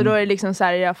 Så då är det liksom så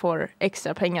här, jag får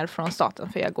extra pengar från staten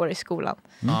för jag går i skolan.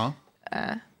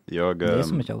 Det är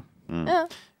som ett jobb.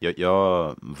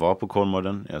 Jag var på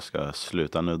Kolmården. Jag ska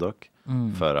sluta nu dock.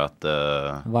 För att...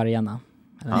 Vargarna.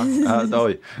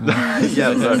 Oj.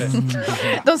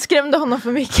 De skrämde honom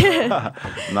för mycket.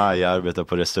 Nej, jag arbetar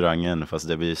på restaurangen. Fast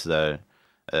det blir sådär...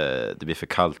 det blir för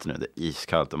kallt nu, det är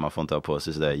iskallt och man får inte ha på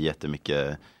sig sådär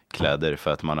jättemycket kläder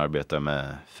för att man arbetar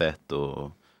med fett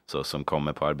och så som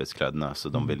kommer på arbetskläderna, så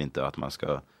de vill inte att man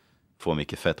ska få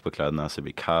mycket fett på kläderna så det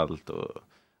blir kallt och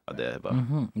det är bara...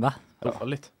 Va?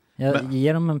 Farligt.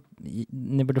 Ger dem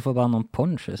ni borde få bara någon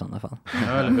poncho i sådana fall.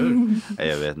 Ja, eller hur?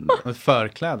 Jag vet inte. Ett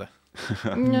förkläde.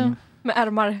 Med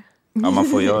ärmar. Ja, man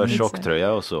får göra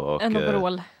tjocktröja och så. Och, en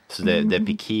overall. Så det är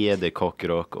piké, det är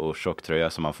kockrock och tjocktröja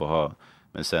som man får ha.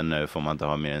 Men sen får man inte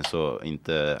ha mer än så.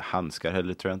 Inte handskar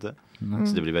heller, tror jag inte.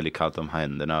 Så det blir väldigt kallt om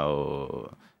händerna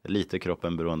och lite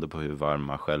kroppen beroende på hur varm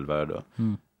man själv är då.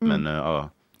 Men ja.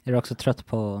 Är du också trött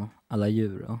på alla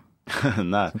djur?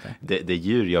 Nej, det är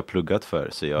djur jag har pluggat för.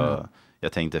 Så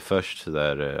jag tänkte först så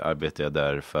där arbetar jag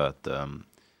där för att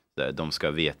de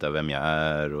ska veta vem jag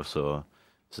är och så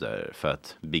där, för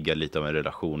att bygga lite av en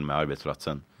relation med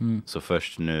arbetsplatsen. Så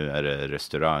först nu är det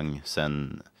restaurang,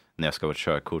 sen när jag ska ha ett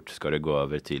körkort ska det gå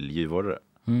över till djurvårdare.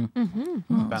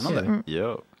 Spännande.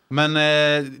 Ja. Men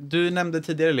du nämnde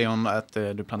tidigare, Leon, att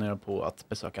du planerar på att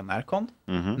besöka Närcon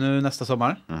nu nästa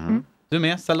sommar. Du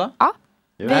med, Zelda? Ja.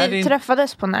 Vi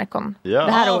träffades på Närcon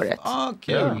det här året.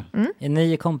 Kul. Är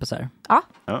ni kompisar? Ja.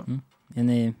 Är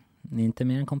ni inte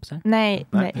mer än kompisar? Nej.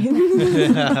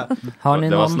 Har ni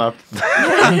det var någon... snabbt.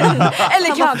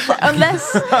 Eller kanske,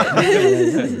 unless.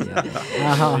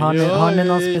 Har ni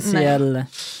någon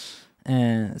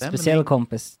speciell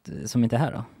kompis som inte är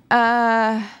här då?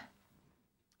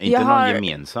 Inte någon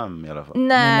gemensam i alla fall.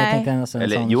 Nej.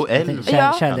 Jag tänkte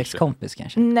en kärlekskompis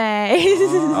kanske. Nej.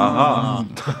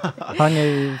 Har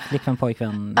ni flickvän,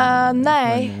 pojkvän?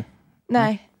 Nej.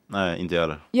 Nej, inte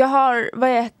jag. Jag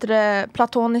har,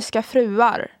 platoniska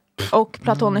fruar och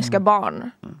platoniska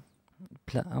barn.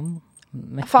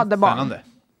 Fadderbarn.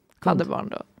 Fadderbarn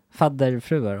då.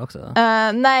 Fadderfruar också?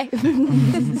 Nej.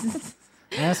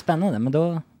 Spännande, men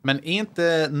då... Men är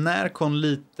inte Närcon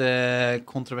lite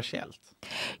kontroversiellt?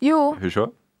 Jo. Hur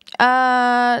så?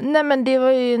 Nej, men det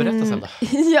var ju Berätta sen då.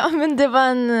 Ja, men det var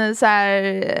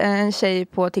en tjej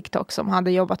på TikTok som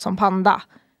hade jobbat som panda.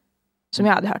 Som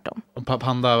jag hade hört om. Och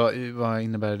panda, vad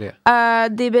innebär det?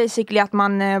 Det är basically att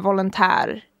man är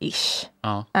volontär-ish.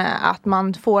 Att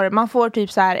man får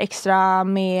typ så här extra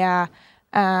med...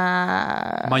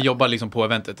 Man jobbar liksom på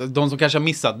eventet. De som kanske har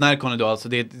missat, Närcon då, alltså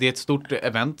det är ett stort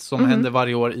event som händer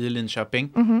varje år i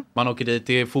Linköping. Man åker dit,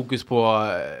 det är fokus på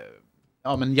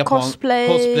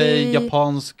cosplay,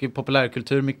 japansk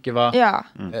populärkultur mycket, va? Ja.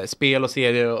 Spel och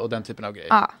serier och den typen av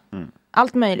grejer.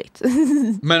 Allt möjligt.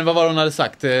 Men vad var hon hade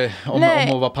sagt om att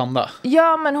vara panda?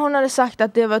 Ja, men hon hade sagt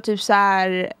att det var typ så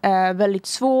här väldigt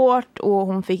svårt och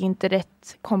hon fick inte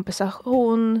rätt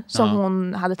kompensation som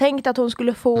hon hade tänkt att hon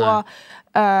skulle få.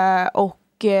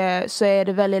 Och så är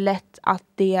det väldigt lätt att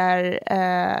det är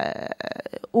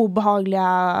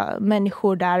obehagliga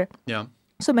människor där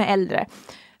som är äldre.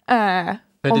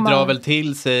 För det drar väl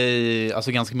till sig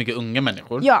alltså ganska mycket unga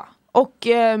människor? Ja. Och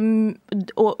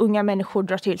unga människor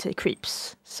drar till sig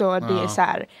creeps. Så det är så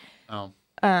här.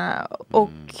 Och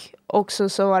också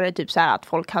så var det typ så här att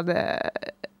folk hade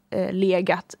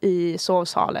legat i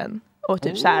sovsalen. Och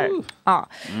typ så här.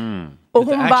 Och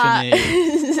hon bara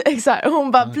exakt,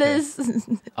 hon bara please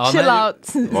chill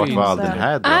out. Vart var all den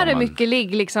här draman? Är det mycket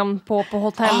ligg liksom på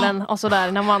hotellen och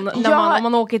sådär när man om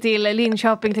man åker till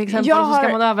Linköping till exempel så ska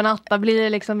man övernatta, blir det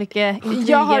liksom mycket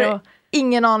intriger och...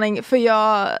 Ingen aning, för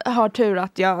jag har tur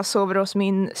att jag sover hos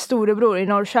min storebror i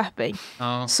Norrköping.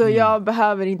 Så jag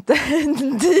behöver inte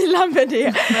deala med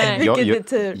det. Vilket är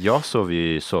tur. Jag sov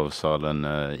i sovsalen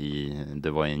det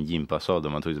var en gympasal där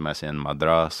man tog med sig en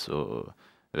madrass och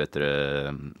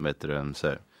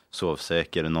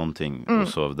sovsäker eller någonting och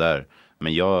sov där.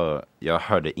 Men jag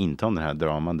hörde inte om den här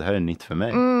draman. Det här är nytt för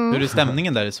mig. Hur är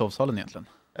stämningen där i sovsalen egentligen?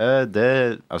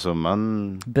 Det, alltså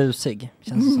man... Busig,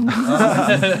 känns det som.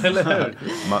 Eller hur?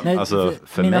 Nej, alltså,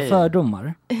 för mina mig...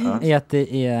 fördomar är att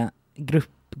det är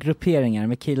grupperingar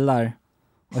med killar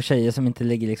och tjejer som inte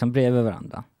ligger liksom bredvid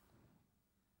varandra.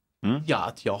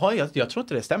 Ja, jag tror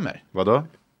inte det stämmer. Vadå?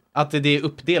 Att det är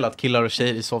uppdelat killar och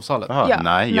tjejer i sovsalen. Aha,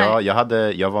 nej.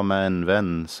 Jag var med en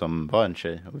vän som var en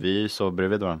tjej. Och vi sov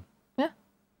bredvid varandra.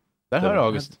 Där hör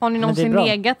August. Har ni någonsin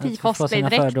negativ cosplay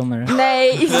direkt?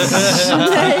 Nej.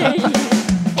 Nej.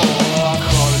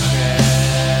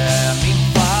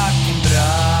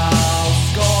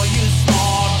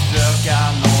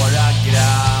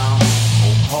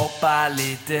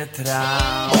 Lite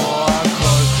tram och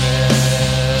Jorge,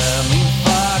 min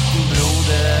fucking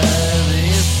broder. Det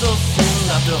är så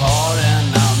synd att du har en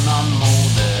annan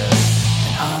moder.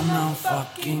 En annan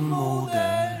fucking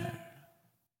moder.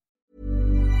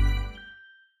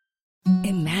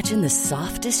 Imagine the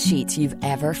softest sheets you've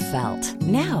ever felt.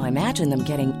 Now imagine them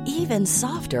getting even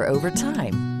softer over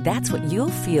time. That's what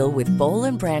you'll feel with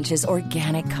Boll & Branch's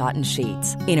organic cotton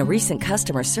sheets. In a recent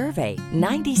customer survey,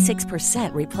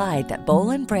 96% replied that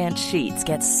Boll & Branch sheets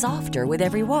get softer with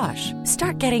every wash.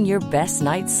 Start getting your best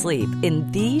night's sleep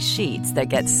in these sheets that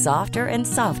get softer and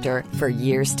softer for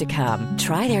years to come.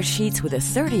 Try their sheets with a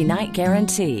 30-night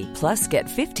guarantee. Plus, get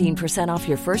 15% off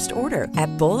your first order at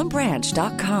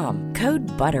bollandbranch.com. Code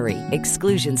BUTTERY.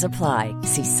 Exclusions apply.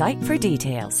 See site for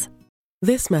details.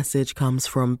 This message comes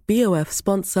from BOF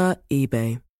sponsor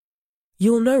eBay.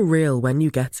 You'll know real when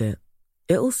you get it.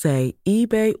 It'll say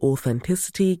eBay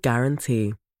Authenticity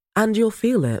Guarantee. And you'll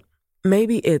feel it.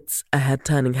 Maybe it's a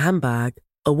head-turning handbag,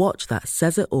 a watch that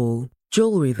says it all,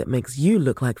 jewelry that makes you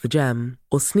look like the gem,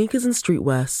 or sneakers and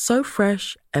streetwear so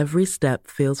fresh every step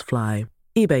feels fly.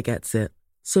 eBay gets it.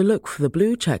 So look for the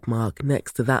blue check mark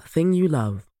next to that thing you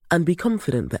love. And be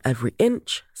confident that every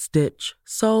inch, stitch,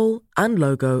 sole, and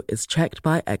logo is checked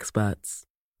by experts.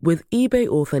 With eBay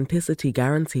Authenticity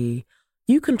Guarantee,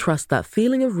 you can trust that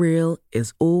feeling of real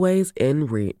is always in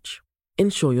reach.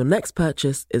 Ensure your next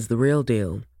purchase is the real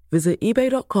deal. Visit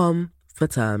ebay.com for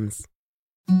terms.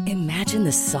 Imagine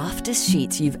the softest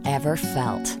sheets you've ever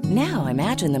felt. Now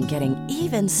imagine them getting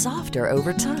even softer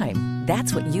over time.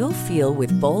 That's what you'll feel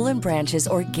with Boll & Branch's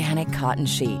organic cotton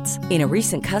sheets. In a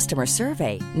recent customer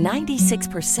survey,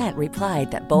 96%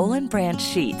 replied that Boll & Branch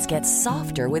sheets get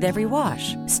softer with every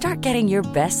wash. Start getting your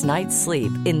best night's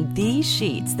sleep in these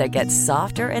sheets that get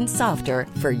softer and softer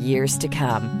for years to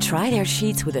come. Try their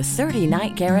sheets with a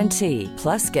 30-night guarantee.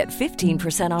 Plus, get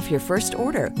 15% off your first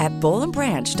order at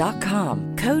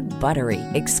bollandbranch.com. Code BUTTERY.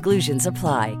 Exclusions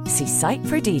apply. See site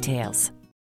for details.